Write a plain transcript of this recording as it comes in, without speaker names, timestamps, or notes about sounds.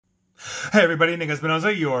Hey everybody, Nick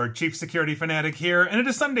Espinosa, your chief security fanatic here, and it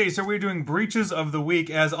is Sunday, so we're doing breaches of the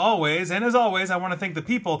week as always, and as always, I want to thank the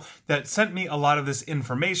people that sent me a lot of this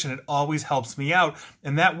information. It always helps me out,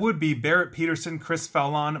 and that would be Barrett Peterson, Chris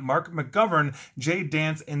Fallon, Mark McGovern, Jay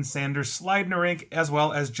Dance, and Sanders Slidnerink, as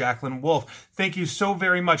well as Jacqueline Wolf. Thank you so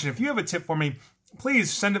very much, and if you have a tip for me,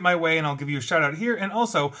 please send it my way and I'll give you a shout out here and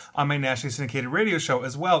also on my nationally syndicated radio show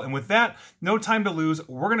as well. And with that, no time to lose.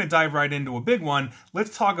 We're going to dive right into a big one.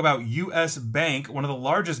 Let's talk about U.S. Bank, one of the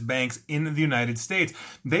largest banks in the United States.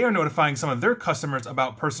 They are notifying some of their customers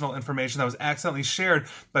about personal information that was accidentally shared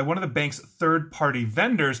by one of the bank's third-party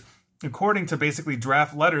vendors, according to basically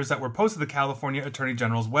draft letters that were posted to the California Attorney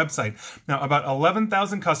General's website. Now, about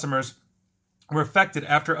 11,000 customers were affected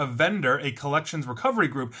after a vendor, a collections recovery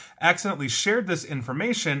group, accidentally shared this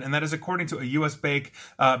information, and that is according to a U.S. bank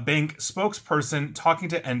spokesperson talking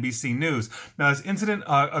to NBC News. Now, this incident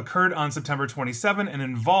occurred on September 27 and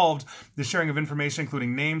involved the sharing of information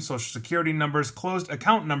including names, social security numbers, closed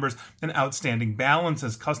account numbers, and outstanding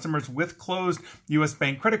balances. Customers with closed U.S.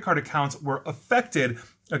 bank credit card accounts were affected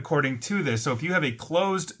according to this. So if you have a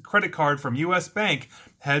closed credit card from U.S. Bank,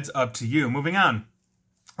 heads up to you. Moving on.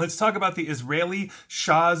 Let's talk about the Israeli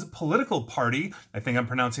Shah's political party. I think I'm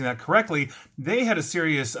pronouncing that correctly. They had a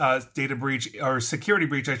serious data breach, or security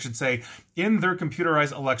breach, I should say, in their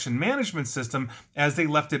computerized election management system, as they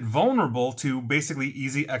left it vulnerable to basically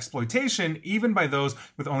easy exploitation, even by those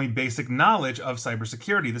with only basic knowledge of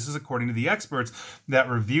cybersecurity. This is according to the experts that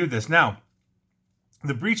reviewed this. Now,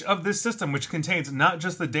 the breach of this system, which contains not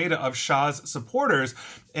just the data of Shah's supporters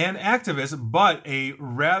and activists,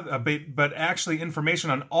 but actually information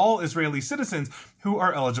on all Israeli citizens who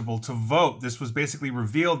are eligible to vote. This was basically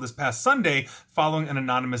revealed this past Sunday following an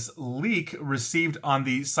anonymous leak received on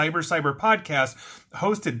the Cyber podcast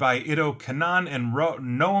hosted by Ido Kanan and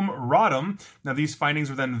Noam Rodham. Now, these findings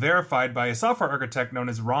were then verified by a software architect known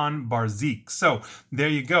as Ron Barzik. So there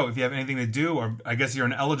you go. If you have anything to do, or I guess you're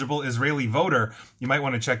an eligible Israeli voter, you might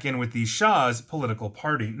want to check in with the Shah's political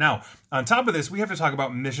party. Now, on top of this, we have to talk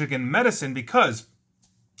about Michigan Medicine, because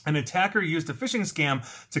an attacker used a phishing scam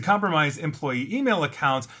to compromise employee email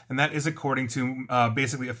accounts, and that is according to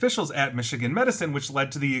basically officials at Michigan Medicine, which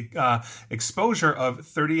led to the exposure of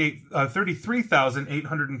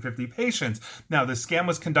 33,850 patients. Now, the scam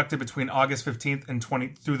was conducted between August 15th and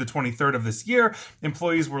through the 23rd of this year.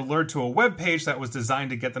 Employees were lured to a web page that was designed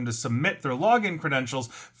to get them to submit their login credentials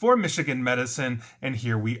for Michigan Medicine, and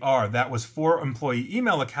here we are. That was 4 employee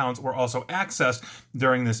email accounts were also accessed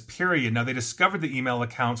during this period. Now, they discovered the email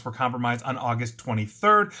accounts were compromised on August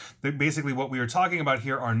 23rd. Basically, what we are talking about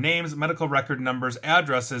here are names, medical record numbers,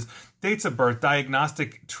 addresses, dates of birth,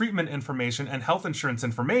 diagnostic treatment information, and health insurance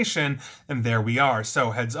information. And there we are.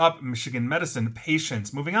 So heads up, Michigan Medicine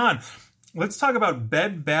patients. Moving on. Let's talk about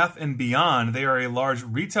Bed Bath & Beyond. They are a large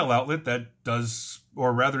retail outlet that does,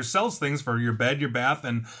 or rather sells things for your bed, your bath,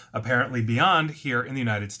 and apparently beyond here in the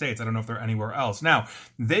United States. I don't know if they're anywhere else. Now,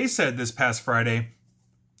 they said this past Friday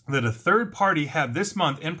that a third party had this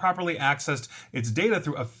month improperly accessed its data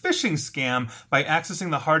through a phishing scam by accessing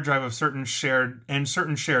the hard drive of certain shared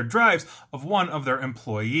drives of one of their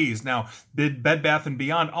employees. Now, Bed Bath &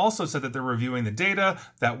 Beyond also said that they're reviewing the data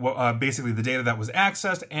that basically the data that was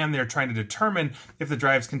accessed, and they're trying to determine if the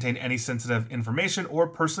drives contain any sensitive information or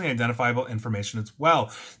personally identifiable information as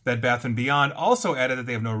well. Bed Bath & Beyond also added that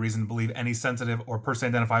they have no reason to believe any sensitive or personally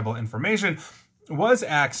identifiable information was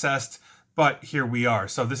accessed. But here we are.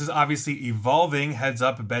 So this is obviously evolving. Heads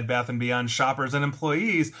up, Bed Bath & Beyond shoppers and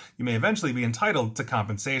employees. You may eventually be entitled to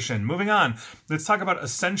compensation. Moving on, let's talk about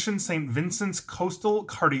Ascension St. Vincent's Coastal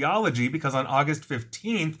Cardiology, because on August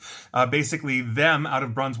 15th, basically them out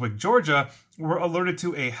of Brunswick, Georgia, were alerted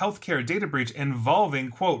to a healthcare data breach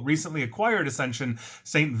involving, quote, recently acquired Ascension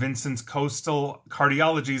St. Vincent's Coastal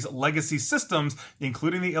Cardiology's legacy systems,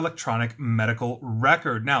 including the electronic medical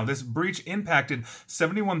record. Now, this breach impacted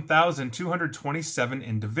 71,227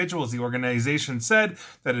 individuals. The organization said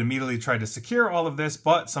that it immediately tried to secure all of this,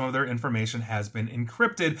 but some of their information has been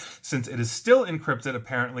encrypted. Since it is still encrypted,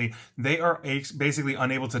 apparently, they are basically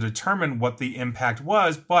unable to determine what the impact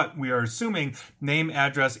was, but we are assuming name,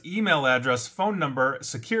 address, email address, phone number,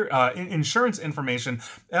 insurance information,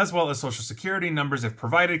 as well as social security numbers if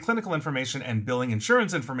provided, clinical information, and billing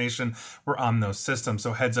insurance information were on those systems.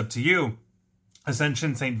 So heads up to you,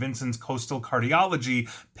 Ascension St. Vincent's Coastal Cardiology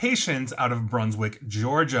patients out of Brunswick,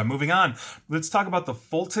 Georgia. Moving on, let's talk about the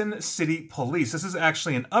Fulton City Police. This is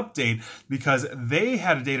actually an update because they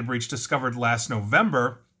had a data breach discovered last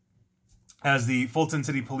November, as the Fulton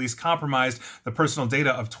City Police compromised the personal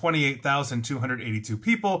data of 28,282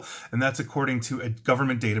 people, and that's according to a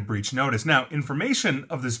government data breach notice. Now, information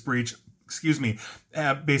of this breach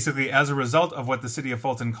basically as a result of what the city of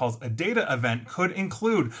Fulton calls a data event, could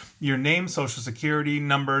include your name, social security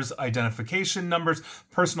numbers, identification numbers,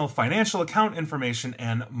 personal financial account information,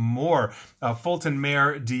 and more. Fulton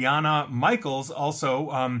Mayor Deanna Michaels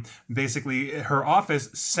also, basically her office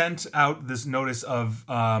sent out this notice of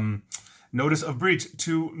breach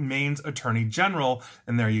to Maine's Attorney General,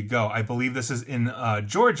 and there you go. I believe this is in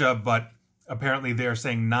Georgia, but apparently they are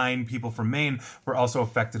saying 9 people from Maine were also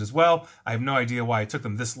affected as well. I have no idea why it took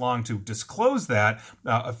them this long to disclose that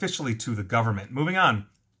officially to the government. Moving on.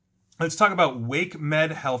 Let's talk about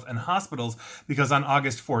WakeMed Health and Hospitals, because on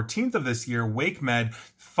August 14th of this year, WakeMed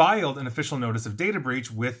filed an official notice of data breach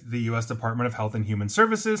with the U.S. Department of Health and Human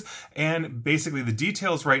Services, and basically the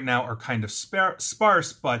details right now are kind of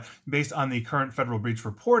sparse, but based on the current federal breach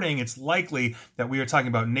reporting, it's likely that we are talking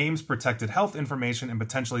about names, protected health information, and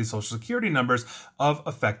potentially social security numbers of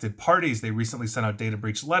affected parties. They recently sent out data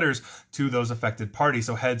breach letters to those affected parties,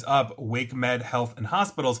 so heads up, WakeMed Health and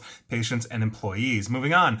Hospitals, patients and employees.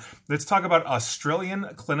 Moving on. Let's talk about Australian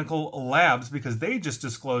Clinical Labs, because they just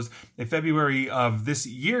disclosed a February of this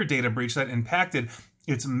year data breach that impacted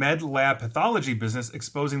its med lab pathology business,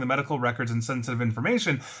 exposing the medical records and sensitive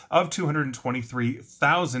information of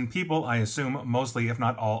 223,000 people, I assume mostly, if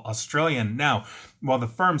not all, Australian. Now, while the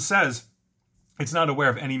firm says it's not aware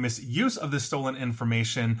of any misuse of this stolen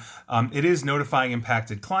information, it is notifying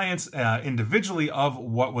impacted clients individually of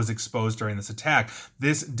what was exposed during this attack.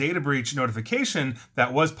 This data breach notification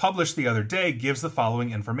that was published the other day gives the following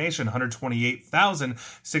information: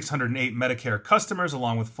 128,608 Medicare customers,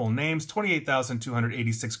 along with full names,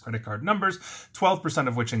 28,286 credit card numbers, 12%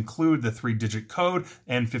 of which include the 3-digit code,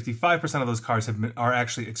 and 55% of those cards are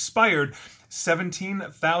actually expired.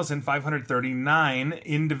 17,539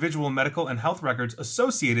 individual medical and health records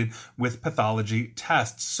associated with pathology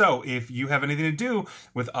tests. So if you have anything to do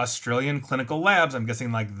with Australian Clinical Labs, I'm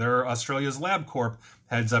guessing like they're Australia's LabCorp,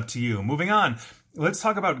 heads up to you. Moving on. Let's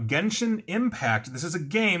talk about Genshin Impact. This is a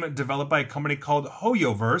game developed by a company called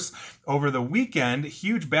HoYoverse. Over the weekend,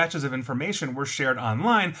 huge batches of information were shared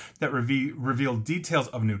online that revealed details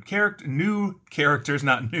of nude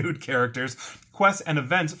characters, quests and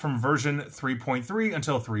events from version 3.3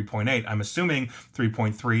 until 3.8. I'm assuming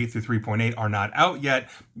 3.3 through 3.8 are not out yet.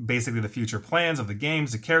 Basically, the future plans of the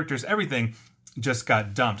games, the characters, everything just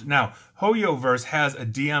got dumped. Now, HoYoverse has a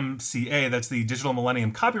DMCA, that's the Digital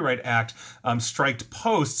Millennium Copyright Act, striked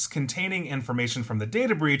posts containing information from the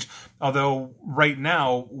data breach, although right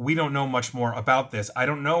now we don't know much more about this. I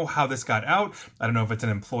don't know how this got out. I don't know if it's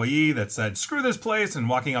an employee that said, screw this place, and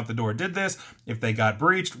walking out the door did this. If they got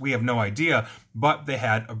breached, we have no idea. But they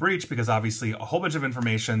had a breach because obviously a whole bunch of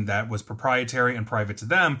information that was proprietary and private to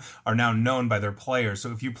them are now known by their players.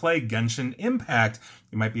 So if you play Genshin Impact,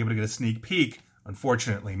 you might be able to get a sneak peek,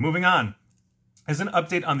 unfortunately. Moving on is an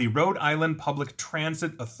update on the Rhode Island Public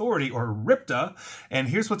Transit Authority, or RIPTA, and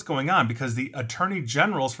here's what's going on, because the Attorney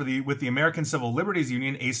Generals with the American Civil Liberties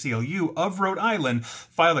Union, ACLU, of Rhode Island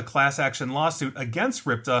filed a class action lawsuit against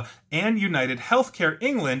RIPTA and United Healthcare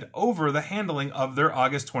England over the handling of their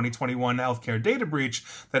August 2021 healthcare data breach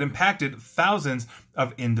that impacted thousands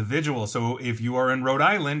of individuals. So if you are in Rhode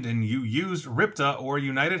Island and you used RIPTA or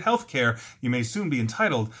United Healthcare, you may soon be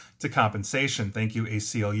entitled to compensation. Thank you,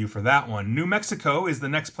 ACLU, for that one. New Mexico is the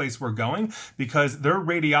next place we're going because their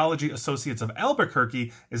Radiology Associates of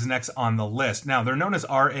Albuquerque is next on the list. Now, they're known as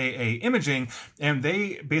RAA Imaging, and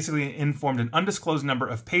they basically informed an undisclosed number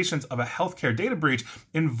of patients of a healthcare data breach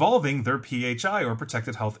involving their PHI, or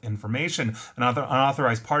protected health information. An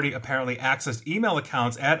unauthorized party apparently accessed email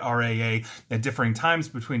accounts at RAA at differing times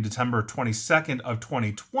between December 22nd of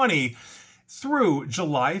 2020 through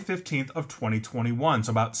July 15th of 2021.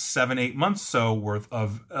 So about 7-8 months so worth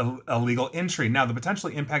of illegal entry. Now, the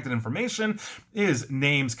potentially impacted information is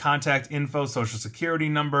names, contact info, social security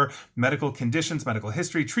number, medical conditions, medical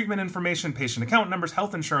history, treatment information, patient account numbers,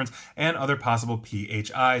 health insurance, and other possible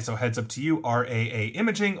PHI. So heads up to you, RAA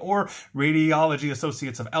Imaging or Radiology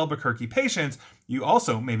Associates of Albuquerque patients. You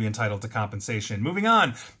also may be entitled to compensation. Moving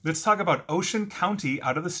on, let's talk about Ocean County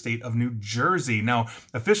out of the state of New Jersey. Now,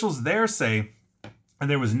 officials there say and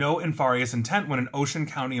there was no nefarious intent when an Ocean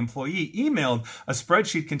County employee emailed a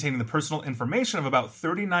spreadsheet containing the personal information of about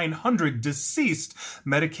 3,900 deceased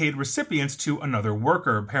Medicaid recipients to another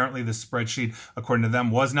worker. Apparently, this spreadsheet, according to them,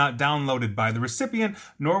 was not downloaded by the recipient,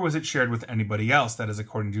 nor was it shared with anybody else. That is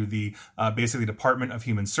according to the basically Department of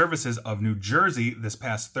Human Services of New Jersey this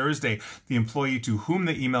past Thursday. The employee to whom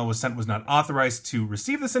the email was sent was not authorized to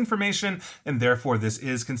receive this information, and therefore this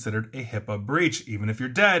is considered a HIPAA breach. Even if you're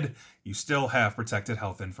dead, you still have protected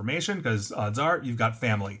health information because odds are you've got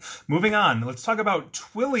family. Moving on, let's talk about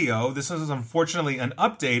Twilio. This is unfortunately an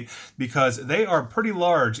update because they are pretty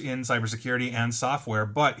large in cybersecurity and software,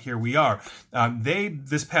 but here we are. They,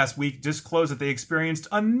 this past week, disclosed that they experienced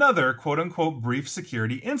another quote-unquote brief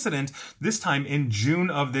security incident, this time in June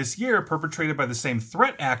of this year, perpetrated by the same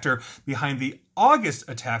threat actor behind the August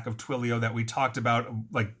attack of Twilio that we talked about,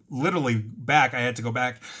 like literally back. I had to go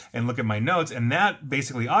back and look at my notes, and that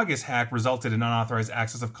basically August hack resulted in unauthorized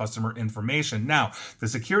access of customer information. Now, the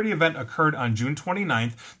security event occurred on June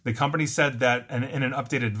 29th. The company said that in an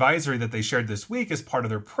updated advisory that they shared this week as part of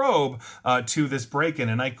their probe to this break-in,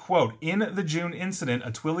 and I quote, "In the June incident,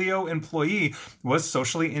 a Twilio employee was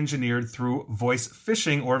socially engineered through voice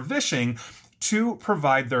phishing or vishing to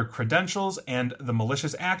provide their credentials, and the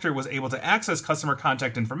malicious actor was able to access customer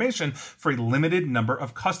contact information for a limited number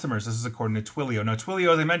of customers." This is according to Twilio. Now,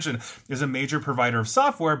 Twilio, as I mentioned, is a major provider of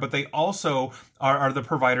software, but they also are the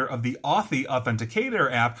provider of the Authy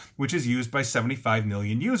Authenticator app, which is used by 75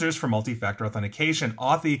 million users for multi-factor authentication.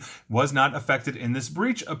 Authy was not affected in this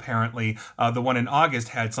breach, apparently. The one in August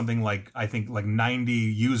had something like, I think, like 90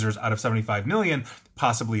 users out of 75 million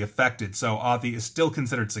possibly affected. So Authy is still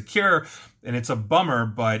considered secure, and it's a bummer,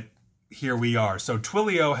 but here we are. So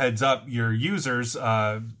Twilio, heads up, your users,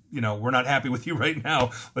 we're not happy with you right now.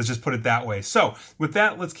 Let's just put it that way. So with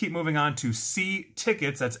that, let's keep moving on to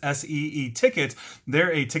C-Tickets. That's SEE Tickets.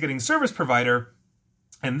 They're a ticketing service provider,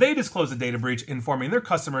 and they disclosed a data breach informing their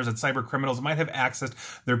customers that cyber criminals might have accessed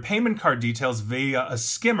their payment card details via a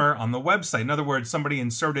skimmer on the website. In other words, somebody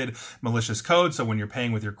inserted malicious code. So when you're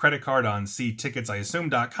paying with your credit card on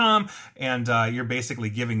ctickets.com, and you're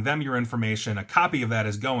basically giving them your information, a copy of that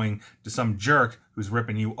is going to some jerk who's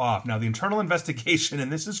ripping you off. Now, the internal investigation,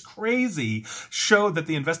 and this is crazy, showed that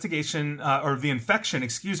the infection,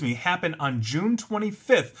 happened on June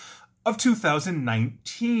 25th of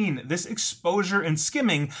 2019. This exposure and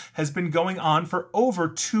skimming has been going on for over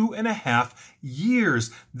 2.5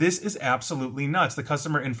 years. This is absolutely nuts. The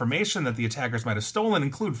customer information that the attackers might have stolen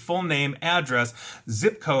include full name, address,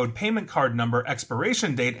 zip code, payment card number,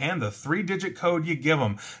 expiration date, and the 3-digit code you give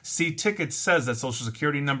them. C-Tickets says that social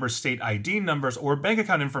security numbers, state ID numbers, or bank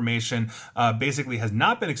account information basically has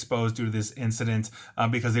not been exposed due to this incident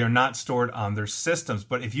because they are not stored on their systems.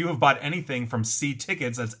 But if you have bought anything from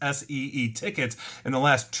C-Tickets, that's SEE Tickets, in the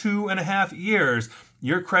last 2.5 years,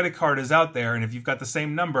 your credit card is out there, and if you've got the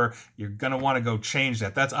same number, you're going to want to go change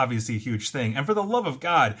that. That's obviously a huge thing. And for the love of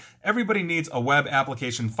God, everybody needs a web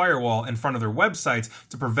application firewall in front of their websites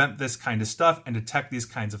to prevent this kind of stuff and detect these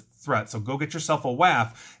kinds of threats. So go get yourself a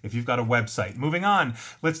WAF if you've got a website. Moving on,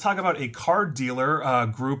 let's talk about a car dealer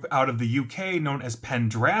group out of the UK known as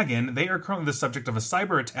Pendragon. They are currently the subject of a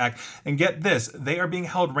cyber attack, and get this, they are being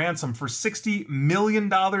held ransom for $60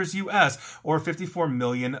 million US, or 54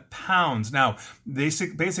 million pounds. Now,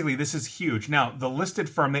 basically, this is huge. Now, the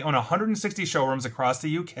listed firm, they own 160 showrooms across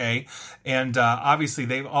the UK, and obviously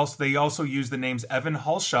they also use the names Evan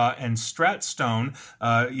Halshaw and Stratstone,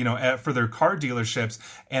 for their car dealerships,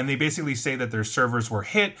 and they basically say that their servers were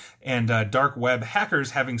hit, and dark web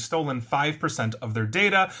hackers having stolen 5% of their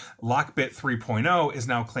data. Lockbit 3.0 is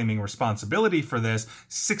now claiming responsibility for this.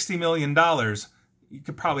 $60 million. You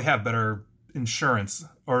could probably have better insurance,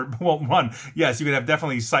 or yes, you could have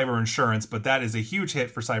definitely cyber insurance, but that is a huge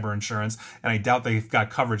hit for cyber insurance, and I doubt they've got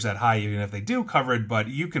coverage that high, even if they do cover it. But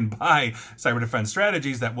you can buy cyber defense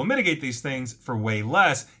strategies that will mitigate these things for way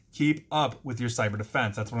less. Keep up with your cyber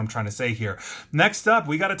defense. That's what I'm trying to say here. Next up,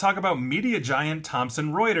 we got to talk about media giant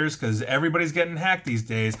Thomson Reuters, because everybody's getting hacked these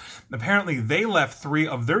days. Apparently, they left 3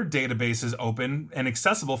 of their databases open and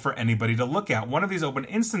accessible for anybody to look at. One of these open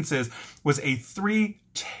instances was a 3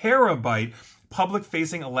 terabyte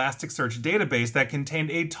public-facing Elasticsearch database that contained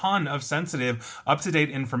a ton of sensitive, up-to-date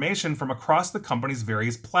information from across the company's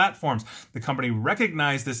various platforms. The company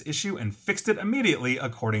recognized this issue and fixed it immediately,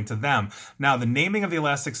 according to them. Now, the naming of the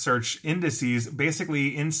Elasticsearch indices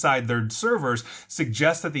basically inside their servers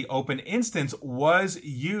suggests that the open instance was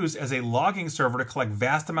used as a logging server to collect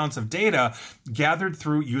vast amounts of data gathered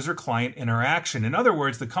through user-client interaction. In other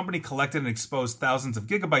words, the company collected and exposed thousands of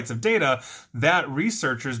gigabytes of data that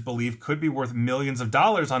researchers believe could be worth millions of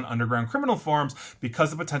dollars on underground criminal forums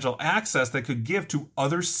because of potential access that could give to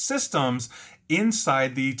other systems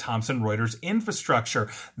inside the Thomson Reuters infrastructure.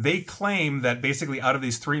 They claim that basically out of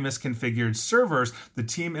these 3 misconfigured servers, the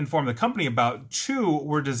team informed the company about 2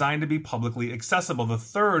 were designed to be publicly accessible. The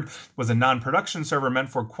third was a non-production server meant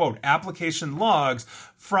for, quote, application logs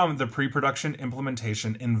from the pre-production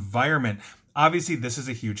implementation environment. Obviously, this is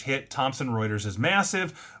a huge hit. Thomson Reuters is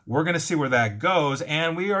massive. We're going to see where that goes,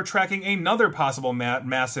 and we are tracking another possible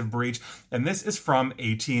massive breach, and this is from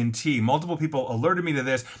AT&T. Multiple people alerted me to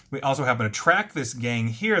this. We also happen to track this gang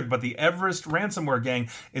here, but the Everest ransomware gang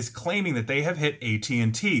is claiming that they have hit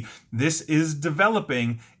AT&T. This is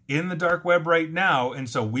developing in the dark web right now, and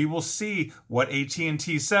so we will see what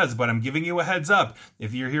AT&T says, but I'm giving you a heads up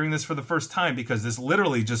if you're hearing this for the first time, because this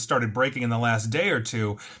literally just started breaking in the last day or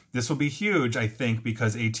two. This will be huge, I think,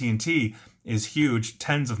 because AT&T is huge,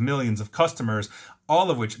 tens of millions of customers,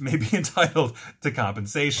 all of which may be entitled to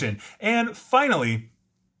compensation. And finally,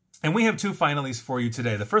 and we have two finalies for you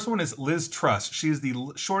today. The first one is Liz Truss. She is the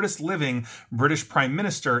shortest living British Prime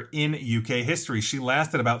Minister in UK history. She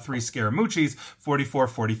lasted about 3 Scaramucci's,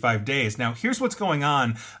 45 days. Now, here's what's going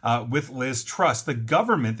on with Liz Truss. The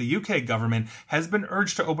government, the UK government, has been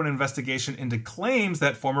urged to open an investigation into claims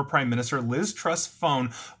that former Prime Minister Liz Truss'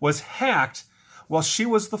 phone was hacked while she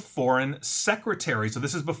was the foreign secretary. So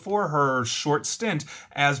this is before her short stint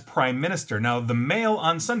as prime minister. Now, the Mail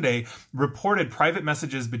on Sunday reported private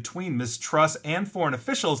messages between Ms. Truss and foreign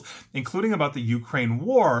officials, including about the Ukraine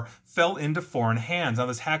war, fell into foreign hands. Now,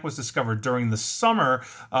 this hack was discovered during the summer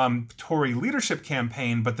Tory leadership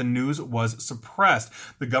campaign, but the news was suppressed.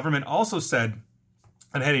 The government also said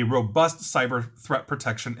and had a robust cyber threat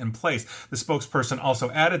protection in place. The spokesperson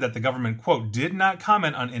also added that the government, quote, did not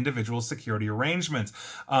comment on individual security arrangements.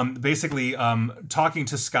 Talking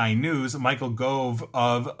to Sky News, Michael Gove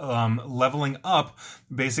of Leveling Up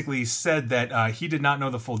basically said that he did not know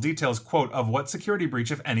the full details, quote, of what security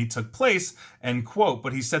breach, if any, took place, end quote,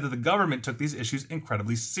 but he said that the government took these issues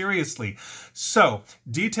incredibly seriously. So,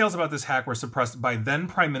 details about this hack were suppressed by then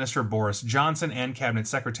Prime Minister Boris Johnson and Cabinet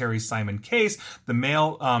Secretary Simon Case. The Mail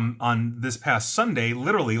on this past Sunday,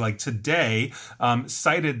 literally like today,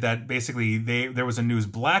 cited that basically there was a news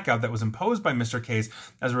blackout that was imposed by Mr. Case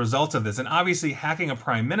as a result of this. And obviously hacking a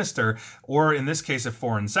prime minister, or in this case a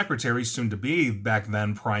foreign secretary, soon to be back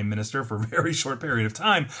then prime minister for a very short period of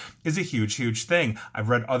time, is a huge, huge thing. I've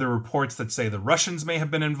read other reports that say the Russians may have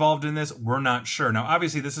been involved in this. We're not sure. Now,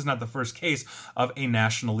 obviously, this is not the first case of a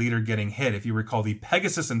national leader getting hit. If you recall the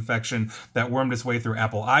Pegasus infection that wormed its way through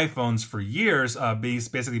Apple iPhones for years,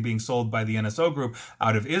 basically being sold by the NSO group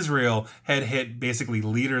out of Israel, had hit basically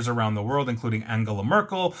leaders around the world, including Angela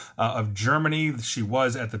Merkel of Germany. She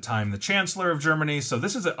was at the time the Chancellor of Germany. So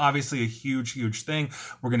this is obviously a huge, huge thing.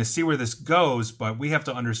 We're going to see where this goes, but we have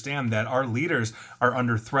to understand that our leaders are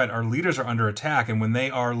under threat. Our leaders are under attack. And when they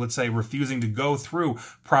are, let's say, refusing to go through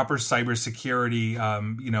proper cybersecurity,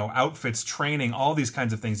 outfits, training, all these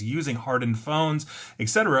kinds of things, using hardened phones,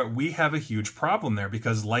 etc., we have a huge problem there,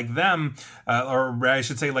 because like them, or I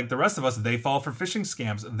should say like the rest of us, they fall for phishing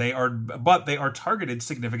scams. They are targeted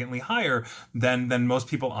significantly higher than most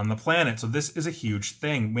people on the planet. So this is a huge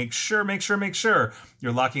thing. Make sure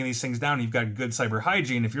you're locking these things down. You've got good cyber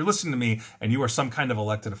hygiene if you're listening to me and you are some kind of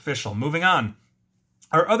elected official. Moving on.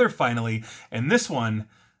 Our other finally, and this one's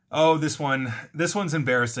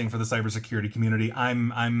embarrassing for the cybersecurity community.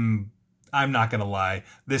 I'm not going to lie.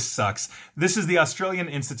 This sucks. This is the Australian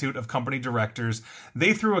Institute of Company Directors.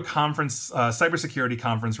 They threw a conference, cybersecurity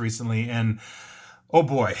conference recently, and oh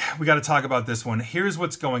boy, we got to talk about this one. Here's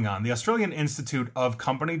what's going on. The Australian Institute of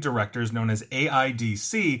Company Directors, known as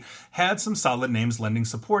AIDC, had some solid names lending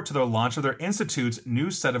support to the launch of their institute's new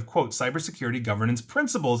set of, quote, cybersecurity governance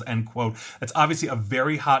principles, end quote. That's obviously a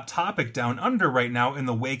very hot topic down under right now in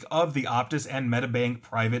the wake of the Optus and Medibank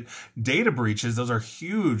private data breaches. Those are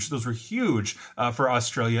huge. Those were huge for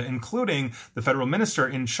Australia, including the federal minister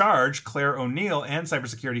in charge, Claire O'Neill, and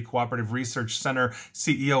Cybersecurity Cooperative Research Center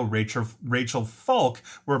CEO Rachel Falk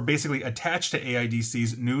were basically attached to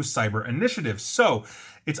AIDC's new cyber initiative. So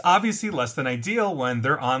it's obviously less than ideal when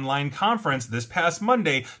their online conference this past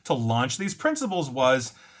Monday to launch these principles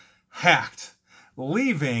was hacked,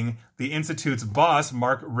 leaving the Institute's boss,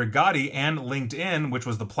 Mark Rigotti, and LinkedIn, which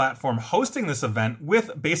was the platform hosting this event,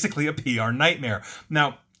 with basically a PR nightmare.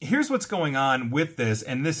 Now, here's what's going on with this,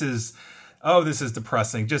 and this is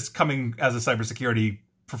depressing. Just coming as a cybersecurity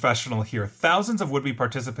professional here, thousands of would-be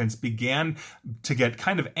participants began to get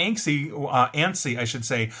kind of antsy, I should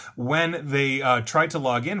say, when they tried to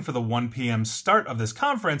log in for the 1 p.m. start of this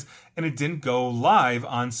conference, and it didn't go live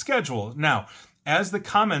on schedule. Now, As the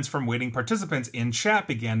comments from waiting participants in chat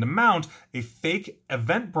began to mount, a fake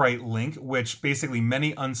Eventbrite link, which basically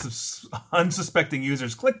many unsuspecting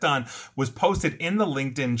users clicked on, was posted in the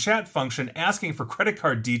LinkedIn chat function asking for credit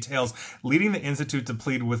card details, leading the Institute to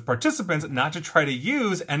plead with participants not to try to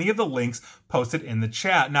use any of the links posted in the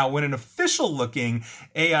chat. Now, when an official-looking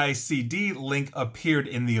AICD link appeared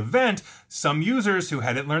in the event, some users who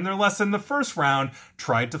hadn't learned their lesson the first round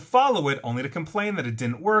tried to follow it, only to complain that it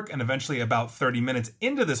didn't work, and eventually about 30 minutes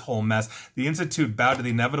into this whole mess, the Institute bowed to the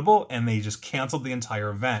inevitable and they just canceled the entire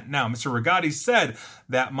event. Now, Mr. Rigatti said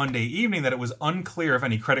that Monday evening that it was unclear if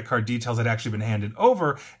any credit card details had actually been handed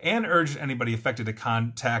over and urged anybody affected to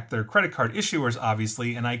contact their credit card issuers,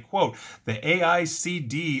 obviously, and I quote, "The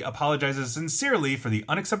AICD apologizes sincerely for the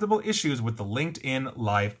unacceptable issues with the LinkedIn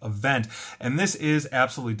live event." And this is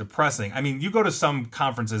absolutely depressing. I mean, you go to some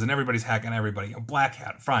conferences and everybody's hacking everybody. Black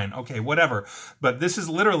hat, fine, okay, whatever. But this is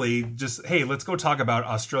literally just, hey, let's go talk about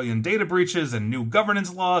Australian data breaches and new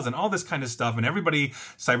governance laws and all this kind of stuff. And everybody,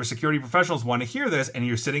 cybersecurity professionals, want to hear this. And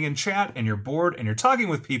you're sitting in chat and you're bored and you're talking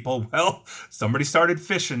with people. Well, somebody started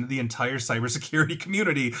phishing the entire cybersecurity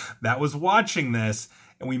community that was watching this.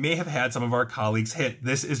 And we may have had some of our colleagues hit.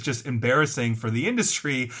 This is just embarrassing for the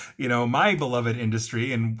industry, my beloved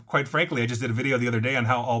industry. And quite frankly, I just did a video the other day on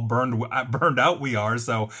how all burned out we are.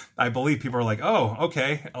 So I believe people are like, oh,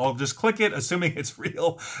 okay, I'll just click it, assuming it's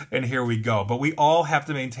real. And here we go. But we all have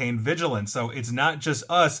to maintain vigilance. So it's not just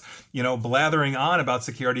us, blathering on about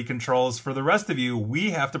security controls. For the rest of you,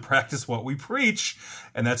 we have to practice what we preach.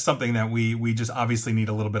 And that's something that we just obviously need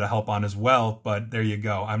a little bit of help on as well. But there you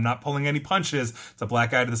go. I'm not pulling any punches. It's a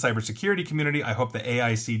black eye to the cybersecurity community. I hope the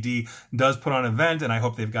AICD does put on an event, and I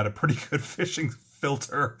hope they've got a pretty good phishing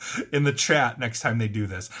filter in the chat next time they do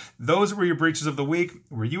this. Those were your breaches of the week.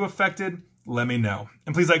 Were you affected? Let me know.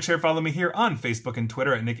 And please like, share, follow me here on Facebook and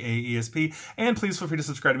Twitter at NickAESP. And please feel free to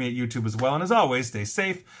subscribe to me at YouTube as well. And as always, stay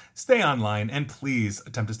safe, stay online, and please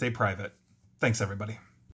attempt to stay private. Thanks, everybody.